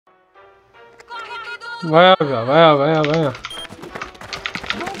Vai, vai.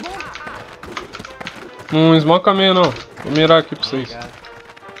 Não esmoca a minha não. Vou mirar aqui pra vocês.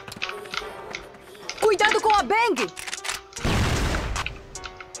 Cuidado com a bang!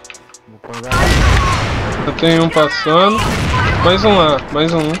 Eu tenho um passando. Mais um lá,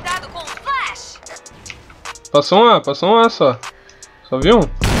 mais um. Passou um lá só. Só viu um?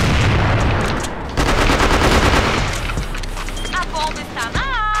 A bomba está na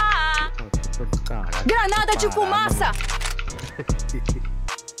ar! Granada de fumaça!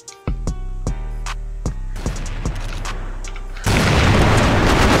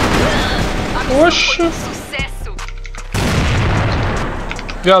 Oxi! Sucesso!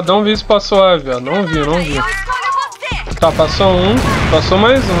 Viadão, vi se passou A, viado. Não vi. Eu escolho você! Tá, passou um. Passou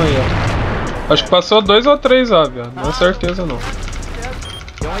mais um aí, ó. Acho que passou 2 ou 3 A, viado. Não é certeza não.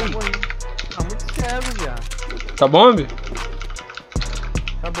 Tá muito cego, viado. Tá bom, Bi?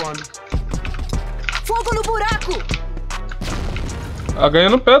 Tá bom. Fogo no buraco! A ganha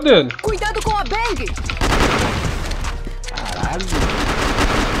no pé dele. Cuidado com a bang! Caralho.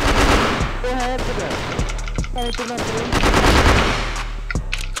 Porra, é essa, velho? Cara, eu tô na frente.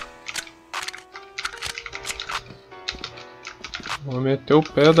 Vou meter o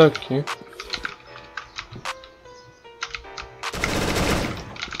pé daqui.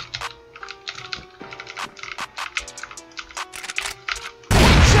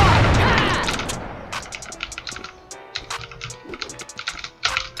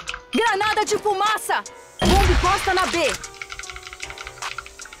 Granada de fumaça! Bomba posta na B!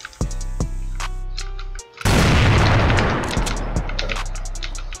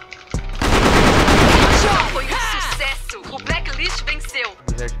 Foi um sucesso! O Blacklist venceu!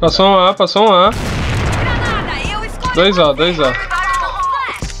 Passou um A. Granada, eu escolho 2A.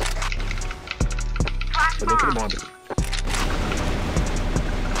 Tô dentro do bomba.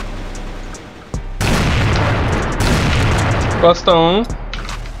 Costa 1.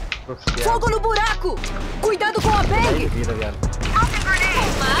 Fogo no buraco! Cuidado com a bang! Vida, viado.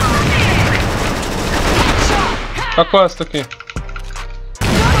 A costa aqui.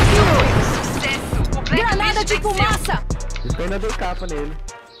 Granada de fumaça! Eu ainda dei capa nele.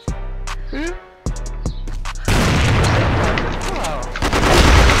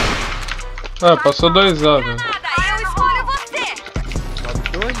 Ah, passou 2A, velho. Eu escolho você! Sobe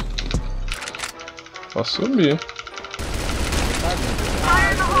dois. Posso subir.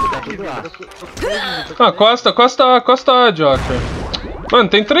 Tá tudo lá. Ah, costa A, Joker. Mano,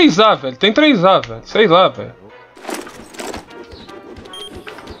 tem 3A, velho. Sei lá, velho.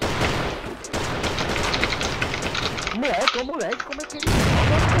 Moleque, como é que ele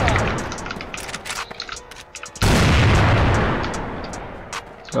joga,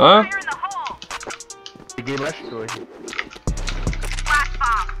 cara? Ah, Peguei embaixo de hoje.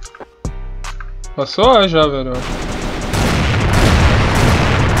 passou A já, velho.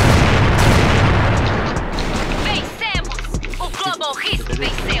 Vencemos! O Global Risk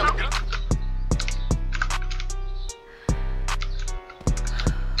venceu!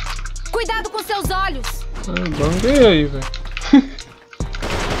 Cuidado com seus olhos! Banguei aí, velho.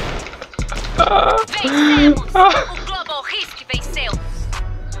 Vencemos! O Global Risk venceu!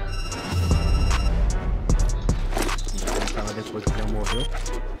 Tava depois que ele morreu.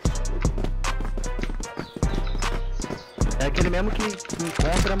 É aquele mesmo que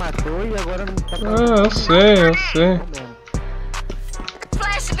encontra, matou e agora não tá Ah, eu sei.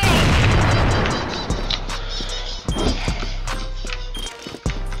 Flashbang!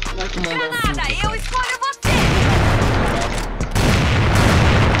 Granada, eu escolho você!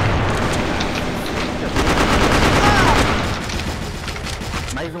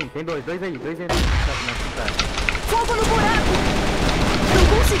 Mais um, tem dois aí. Fogo no buraco! Não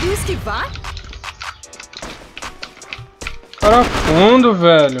conseguiu esquivar? Cara fundo,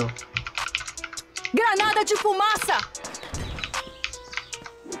 velho. Granada de fumaça!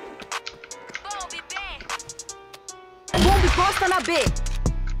 Bomba posta na B!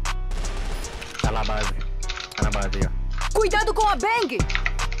 Tá na base aí, ó. Cuidado com a bang!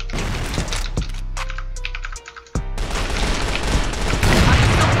 A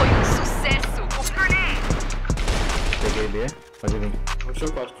missão foi um sucesso! Peguei B, pode vir.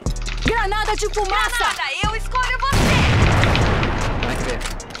 Granada de fumaça! Granada, eu escolho você! Vai ver.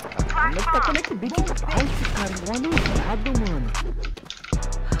 Como é que o bico faz, cara? Igual anunciado, mano.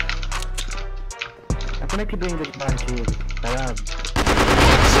 Como é que bem ele bate ele? Tá ligado?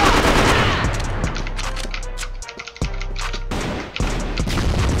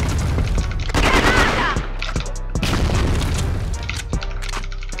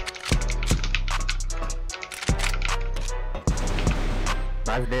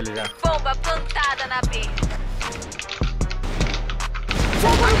 Base dele já. Bomba plantada na B.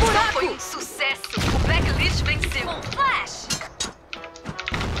 Fogo no Foi buraco! um sucesso. O blacklist venceu. Um flash.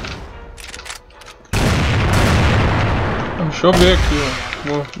 Deixa eu ver aqui,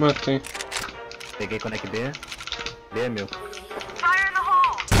 ó. Matei. Peguei Connect B. B é meu. Fire no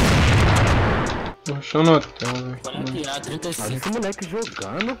hole. Deixa eu no hotel, velho. Olha 35. Olha esse moleque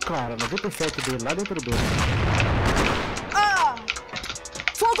jogando, cara. 97 dele lá dentro do B.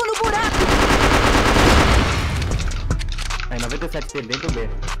 Fogo no buraco! Aí, 97 dele dentro do B.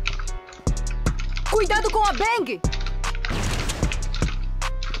 Cuidado com a Bang!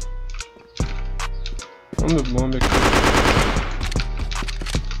 Vamos bomba aqui.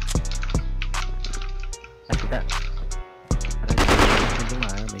 Aqui tá. Caralho, tem uma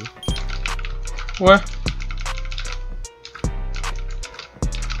arma aí. Ué?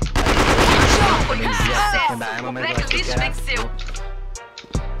 Foi um sucesso. Da arma, O mas eu achei que blacklist era... venceu.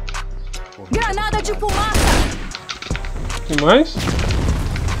 Granada de fumaça! Tem mais?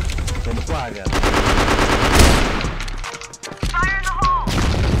 Tendo plaga. Fire no hole.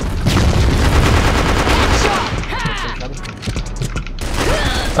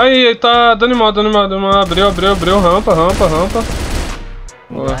 Aí, ele tá dando mal. Abriu. Rampa.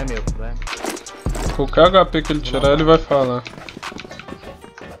 Não é meu, não é? Qualquer HP que ele tirar, ele vai falar.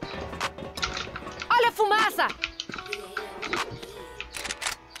 Olha a fumaça!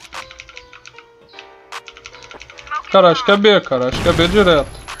 Cara, acho que é B, direto.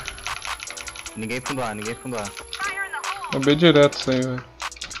 Ninguém fundou A. Fire no hole. É B direto isso aí, velho.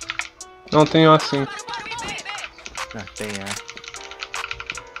 Não, tem A sim. Ah, tem A.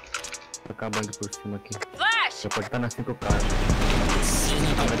 Tô acabando por cima aqui. Flash. Já pode estar na 5K. Sim,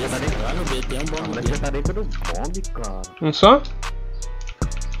 não tá lá no B, tem um A bomba moleque B. já tá dentro do bombe, cara. Um só?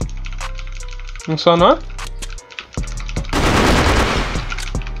 Um só não?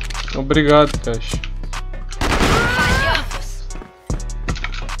 Obrigado, Cash. Falhamos.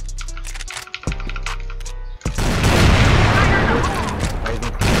 Mais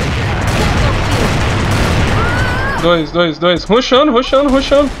um. Dois. Rushando.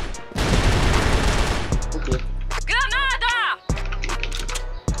 Granada.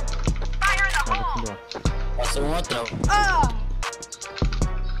 Fire no hole. Fundou. Passou um hotel.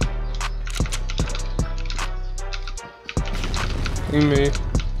 Em meio.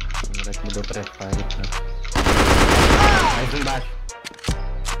 O moleque mudou pra fire, cara. Mais um embaixo.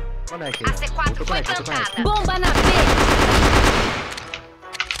 Conecta A C4 foi plantada. Bomba na B!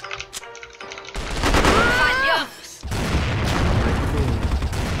 Falhamos.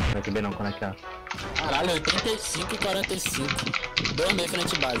 Conecta B não, conecta A. Caralho, 85 e 45. Dois meio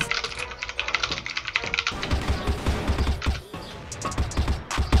frente base.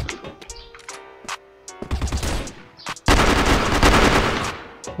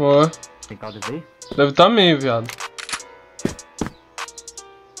 Ó. Tem caldo aí? Deve tá meio, viado.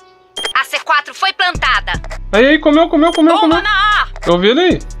 A C4 foi plantada. Aí, comeu. Bomba na A. Eu vi ele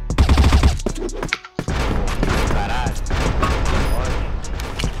aí. Caralho.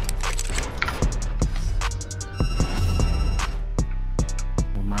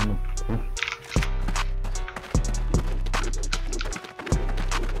 Tomar no cu.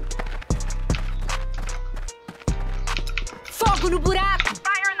 Fogo no buraco!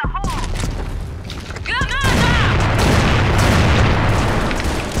 Fire no hole. Granada.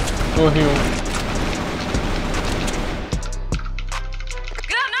 Corri um.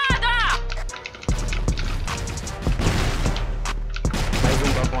 Granada. Mais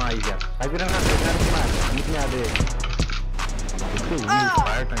um balcão aí, já. Vai virando na frente, demais. Muito minha dele.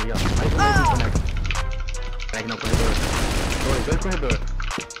 Esparta aí, ó. Mais um conecta. Conecta no corredor. Dois corredor.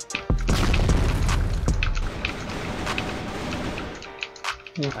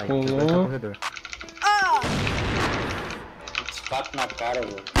 Aí, dois no Pulou. corredor. Quatro na cara,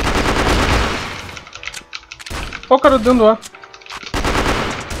 velho. Ó o cara dentro do ar.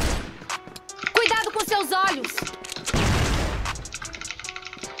 Cuidado com seus olhos!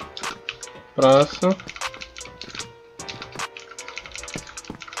 Braço.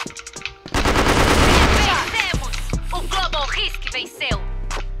 Vencemos. O Global Risk venceu.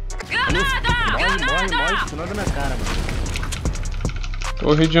 Granada. Morre. Senão na minha cara, mano.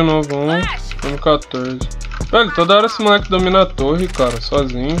 Torre de novo, no 14. Velho, toda hora esse moleque domina a torre, cara,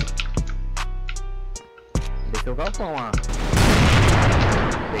 sozinho. Desceu o galpão, ó.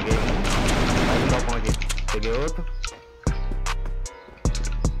 Peguei um. Mais um galpão aqui. Peguei outro.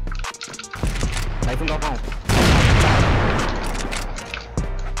 Mais um galpão.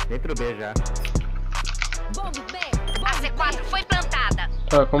 Dentro B já. Bombe B! A C4 foi plantada.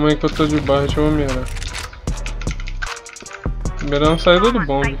 Tá, como é que eu tô de barra? Deixa eu mirar. Liberando saída do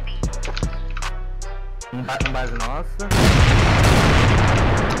bombe. Um base nossa.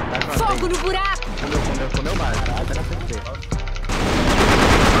 Fogo no buraco! Comeu base.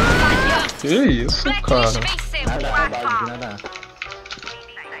 Que isso, cara? Nada, base, nada.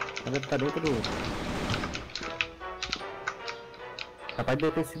 Deve estar dentro do... Capaz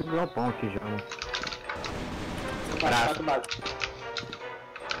de ter sido do galpão aqui já, né? Braço.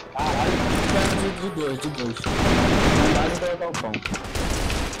 Caralho, de dois. Base do galpão.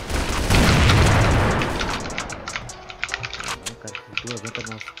 Não, cara, esses duas entram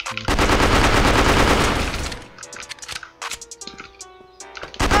no nosso time.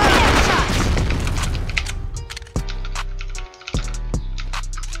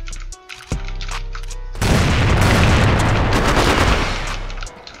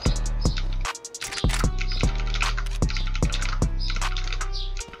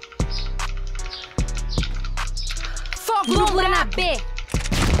 Bomba na B!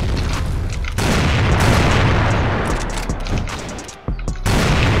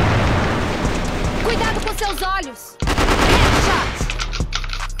 Cuidado com seus olhos! Headshot!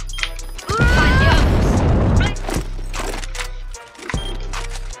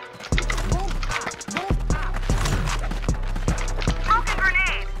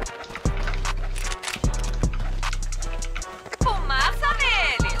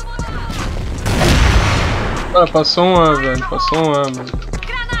 Ah, passou um A, velho. Passou um A, mano.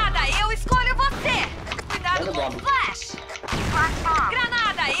 Granada, eu escolho você! Cuidado com o flash!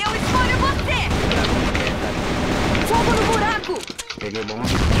 Granada, eu escolho você! Fogo no buraco! Peguei bomba.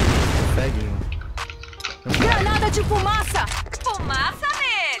 Ceguinho. Granada de fumaça! Fumaça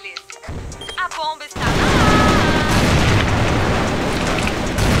neles! A bomba está na ar!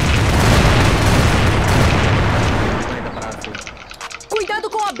 Cuidado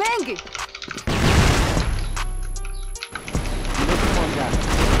com a bang!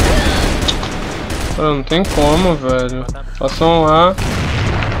 Cara, não tem como, velho. Passou um A.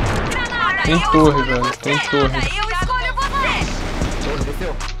 Tem torre, velho. Tem torre. Eu escolho você! Torre,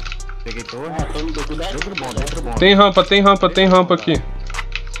 desceu. Peguei torre. Dentro bom. Tem rampa aqui.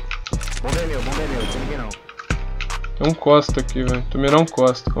 Bomba é meu, tem ninguém não. Tem um Costa aqui, velho. Tô mirando um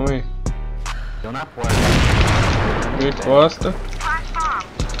Costa, calma aí. Deu na porta. Peguei Costa.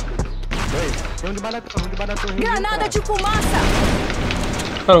 Tem um de bala da torre. Granada de fumaça!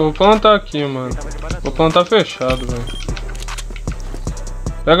 Cara, eu vou plantar aqui, mano. Vou plantar fechado, velho.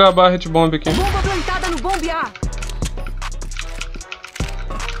 Pega a barret bomb aqui. Bomba plantada no bombear!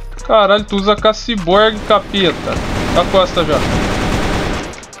 Caralho, tu usa Caciborg, capeta. Tá Costa já.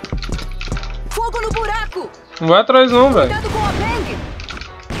 Fogo no buraco! Não vai atrás não, velho. Cuidado com a bang!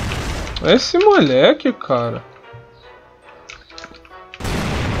 Esse moleque, cara.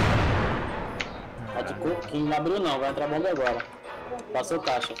 Tá de coquinho, não abriu não, vai entrar bomba agora. Passou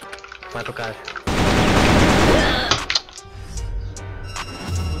caixa. Mata o caixa.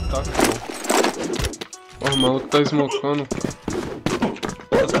 Tá bom. Ó, o maluco tá smocando.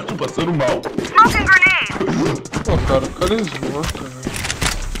 Nossa, tô passando mal. Pô, cara, o cara smoca, velho.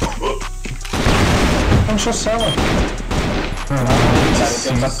 Tá no sua sala. Cara, eu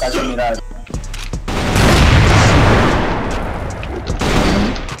tenho pra ficar de miragem.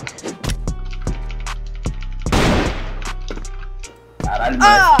 Caralho,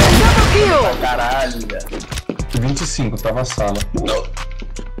 velho. Caralho, velho. 25, tava a sala.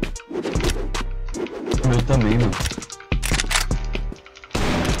 O meu também, mano.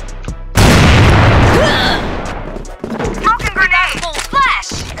 Cuidado com o flash!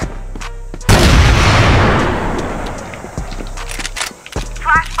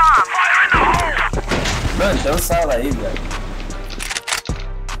 Mano, tem um sala aí, velho.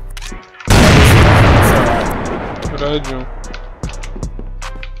 Prédio.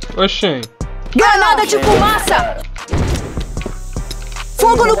 Oxê. Granada de fumaça!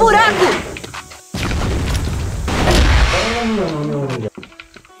 Fogo no buraco!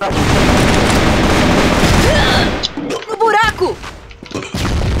 No buraco!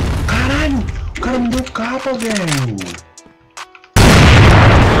 Caralho, o cara me deu capa, velho.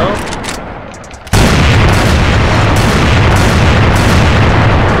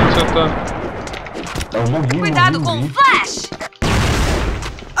 Onde você tá? Eu morri, Cuidado com o flash!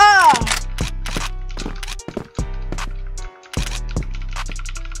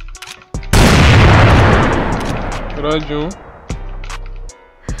 Prédio 1.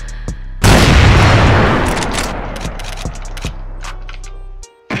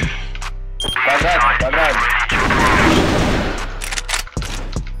 Quadrado.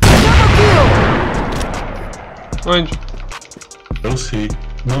 Onde? Eu sei.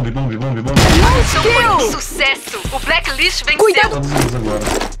 Bombe. Kill! Sucesso! O Blacklist venceu! Cuidado! Todos eles agora.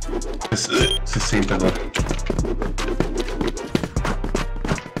 60 agora.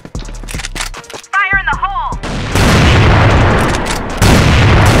 Fire in the hole!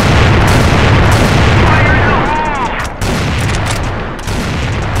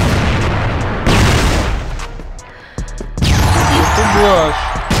 Tubo, eu acho.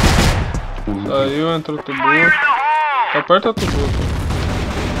 Saiu, entrou o tubo. Aperta o tubo.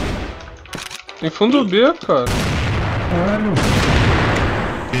 Tem fundo B, cara. Caralho.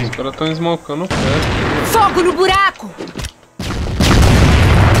 Os caras estão smocando o pé. Fogo no buraco!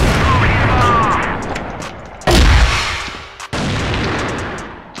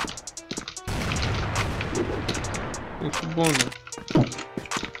 Muito bom, né?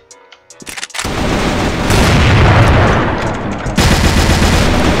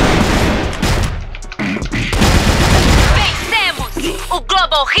 Vencemos! O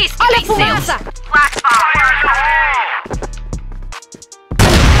Global Risk Olha a venceu! fumaça!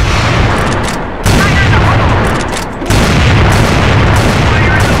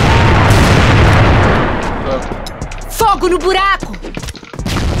 Fogo no buraco!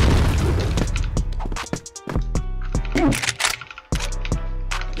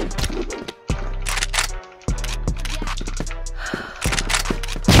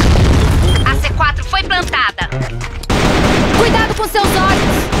 A C4 foi plantada! Cuidado com seus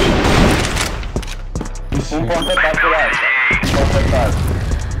olhos! Um porta-tado por essa. Um porta-tado.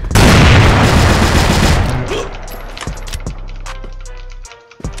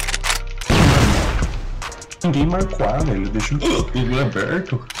 Ninguém marcou A, velho. Deixa ele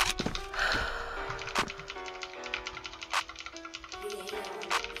aberto.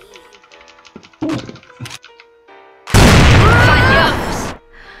 Falhamos!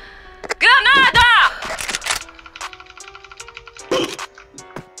 Granada!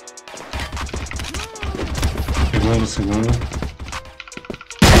 Segundo.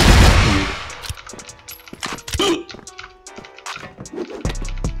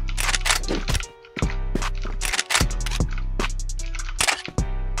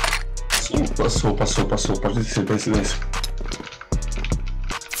 Passou. Pode descer.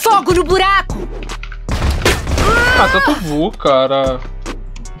 Fogo no buraco! Ah, tá tubo, cara.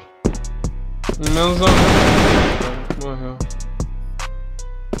 Menos a morreu.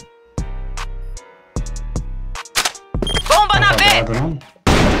 Bomba na B! Não?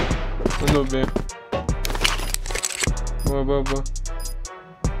 Fundo B. Boa.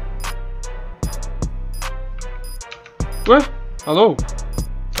 Ué? Alô?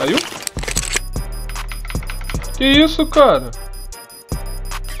 Saiu? Que isso, cara?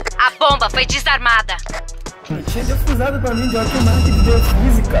 A bomba foi desarmada! Tinha defusado pra mim de automático de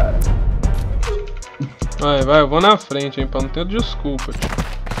defuse, cara. Vai, eu vou na frente, hein, pra não ter desculpa, tio.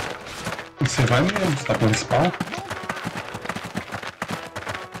 Você vai mesmo, você tá com spawn?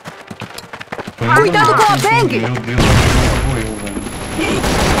 Cuidado com a Bang! Meu Deus, não vou eu, velho.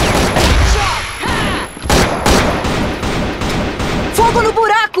 Fogo no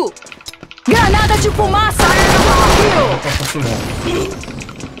buraco! Granada de fumaça!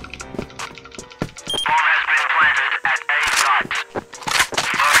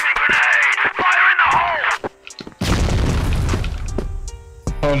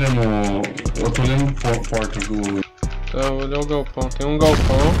 Eu tô olhando porta do... Tá, eu vou olhar o galpão. Tem um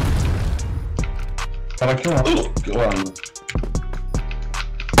galpão. Tava aqui lá.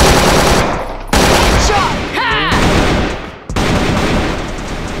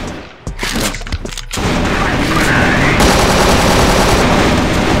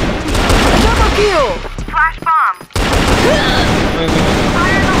 Double kill! Flash bomb!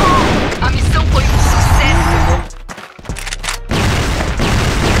 Mas, A missão foi um sucesso!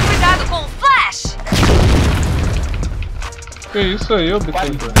 Cuidado com o flash! que isso aí, ô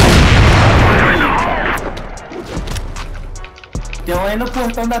Bittencourt? Tem um aí no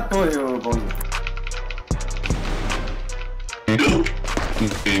portão da torre, ô Paulo. Tem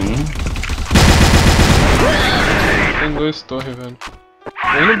um. Tem dois torres, velho.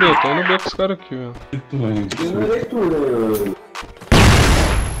 Tô indo B com os caras aqui, velho. Tem uma leitura.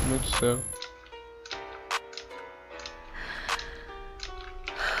 Muito cego.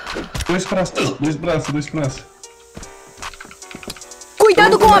 Dois braços.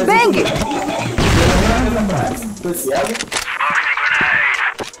 Cuidado com a Bang! Tô cego.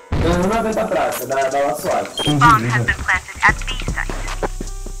 Não, não vem pra praça, dá uma suave.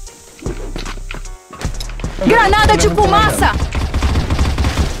 Granada de fumaça!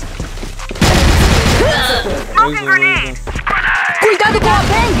 Cuidado com a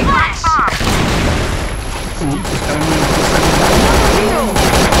Bang! Os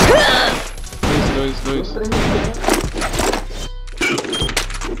caras Dois.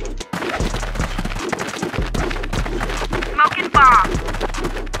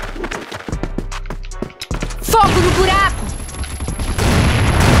 Fogo no buraco!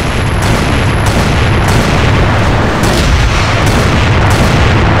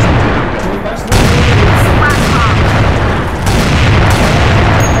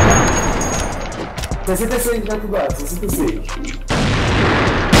 Tem 66 dentro do braço, 66.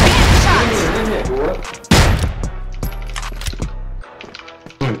 Boa.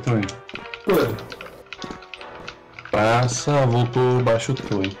 Foi. Passa, voltou baixo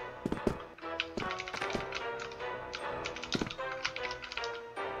foi.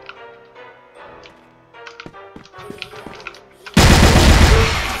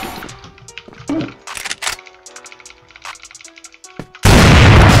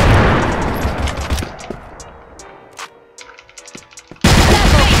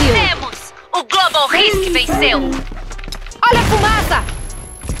 Vencemos! O Global Risk venceu! Olha a fumaça!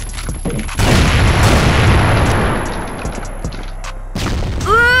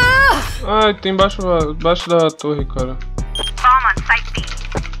 Ai, tem embaixo da torre, cara. Toma, sai B.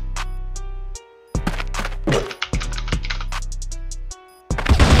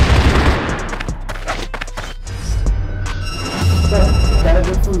 O cara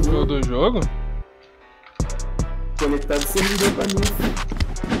defusou. Gol do jogo? Conectado sem ninguém pra mim.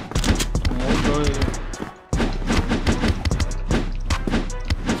 Montou aí.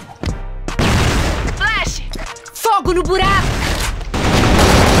 Flash! Fogo no buraco!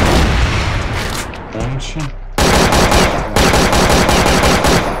 Fonte.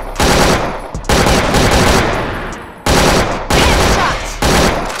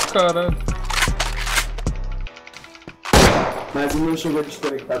 Caralho. Mas não chegou a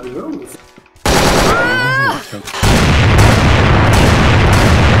desconectar do jogo?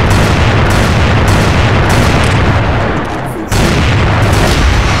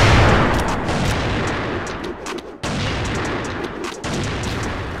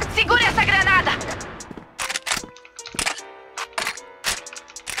 Segure essa granada!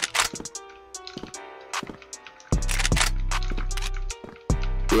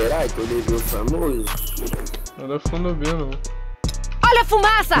 Será que eu levei o famoso? Olha fundo B, não. Olha a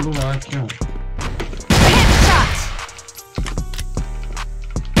fumaça! Tudo lá aqui, ó. Headshot!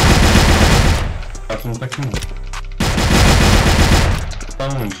 A fundo tá aqui, não. Tá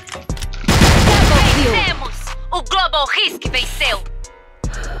onde? Double kill! Vencemos! O Global Risk venceu!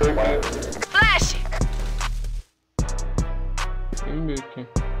 Flash! Tem B aqui.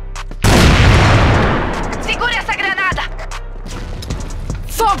 Segure essa granada!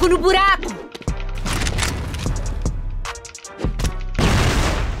 Fogo no buraco!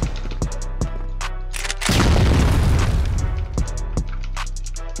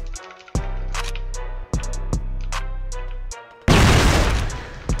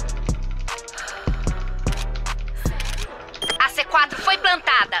 A C4 foi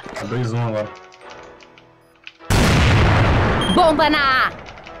plantada! Tá 2-1 agora. Bomba na A!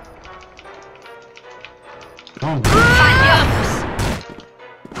 Vamos. Falhamos!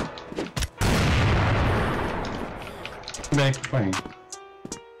 Back, pai.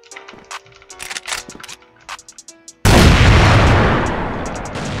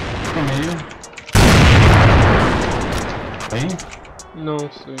 No meio. Aí? Não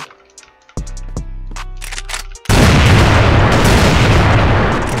sei.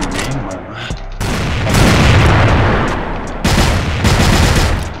 Bem, mano.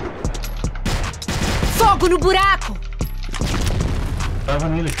 Fogo no buraco! Crava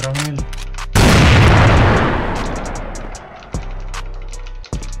nele.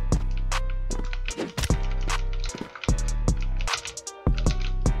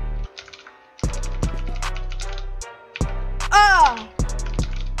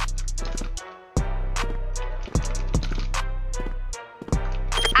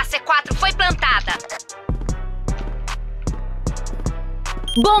 A C4 foi plantada!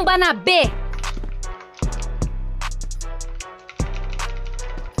 Bomba na B!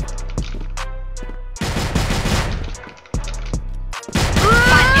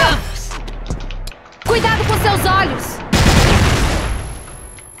 Falhamos! Cuidado com seus olhos!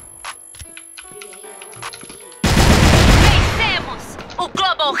 Vencemos! O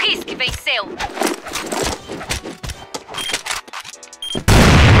Global Risk venceu!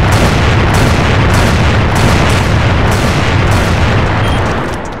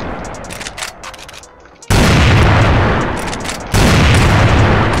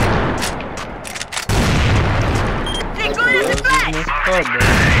 Segura esse flash! Tá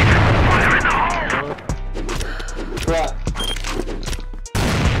bom.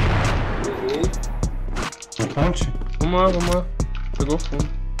 Peguei. Pegou fundo.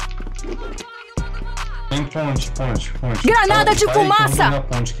 Tem ponte. Granada de fumaça! Na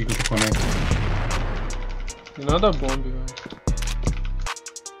ponte aqui que eu tô conectando. E nada bombe, velho.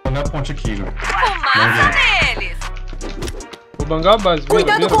 Tô na ponte aqui, velho. Fumaça neles! Vou bangar a base.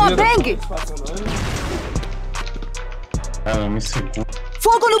 Cuidado com a bang! Ela me secou.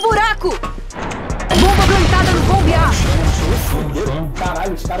 Fogo no buraco! Bomba plantada no bombear!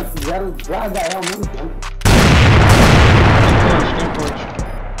 Caralho, os caras fizeram guarda-el ao mesmo tempo. Tem ponte.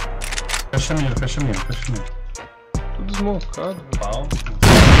 Fecha mira. Tudo desmocado, velho. Pau.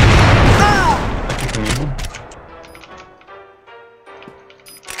 Aqui comigo.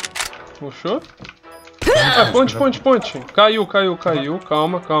 Puxou? Ah, ponte. Caiu.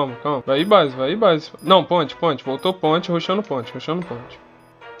 Calma. Vai aí, base. Não, ponte. Voltou ponte, rushando ponte.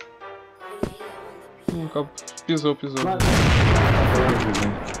 Pisou.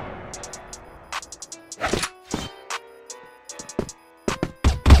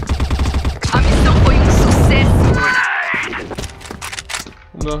 A missão foi um sucesso!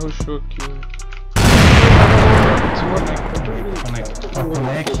 Vamos dar rushou aqui, velho.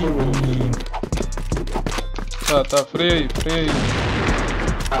 Conecta e... Tá, freia aí.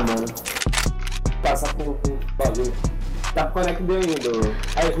 Ah, mano. Passa por bagulho. Tá pro conecta deu ainda.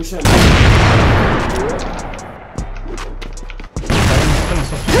 Aí, puxando.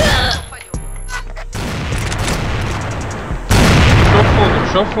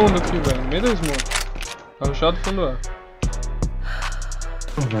 Rushou fundo aqui, velho. No meio da smoke. Tá rushado fundo A.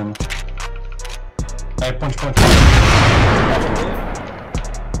 Tô vendo. Aí, ponte.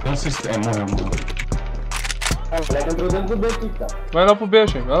 Eu não sei se... morreu. Ah, o moleque entrou dentro do B aqui, cara. Vai lá pro B,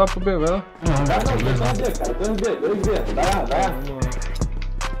 gente. Vai lá. Não, cara. 2B. Vai lá.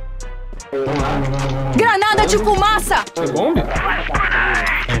 Granada de fumaça! Tem bombe?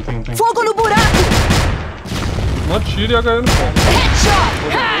 Tem. Fogo no buraco! Não atira e HE no pé. Headshot!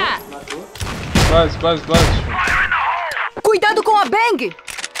 Base. Cuidado com a bang!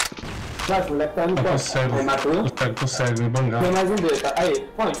 Vai, o moleque tá no Tô pé. cego. Aí, matou. Tô cego, me bangar. Tem mais um B, tá? Aí,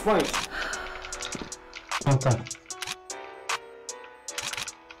 ponte. Então tá.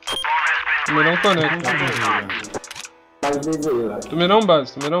 Tumirão conecta. Mais um B aí, velho. Tumirão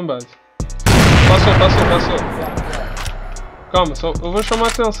base. Passou. Calma, só eu vou chamar a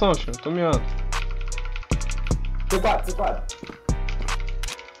atenção, tio. Tô miando. C4.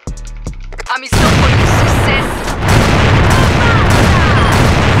 A missão foi um sucesso!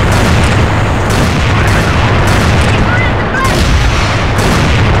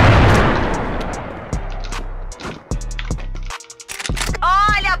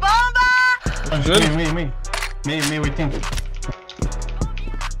 Olha a bomba! Meio 80.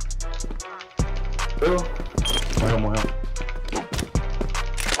 Morreu.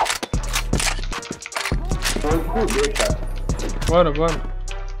 Vamos foder, cara. Bora.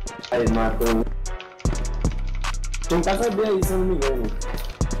 Aí, matou. Tem um casa B aí, se eu não me engano.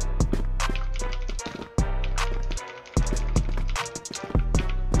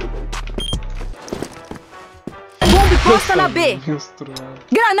 Bomba posta na B!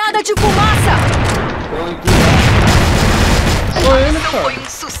 Granada de fumaça! Só ele, Foi cara. um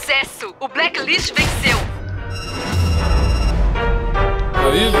sucesso! O Blacklist venceu!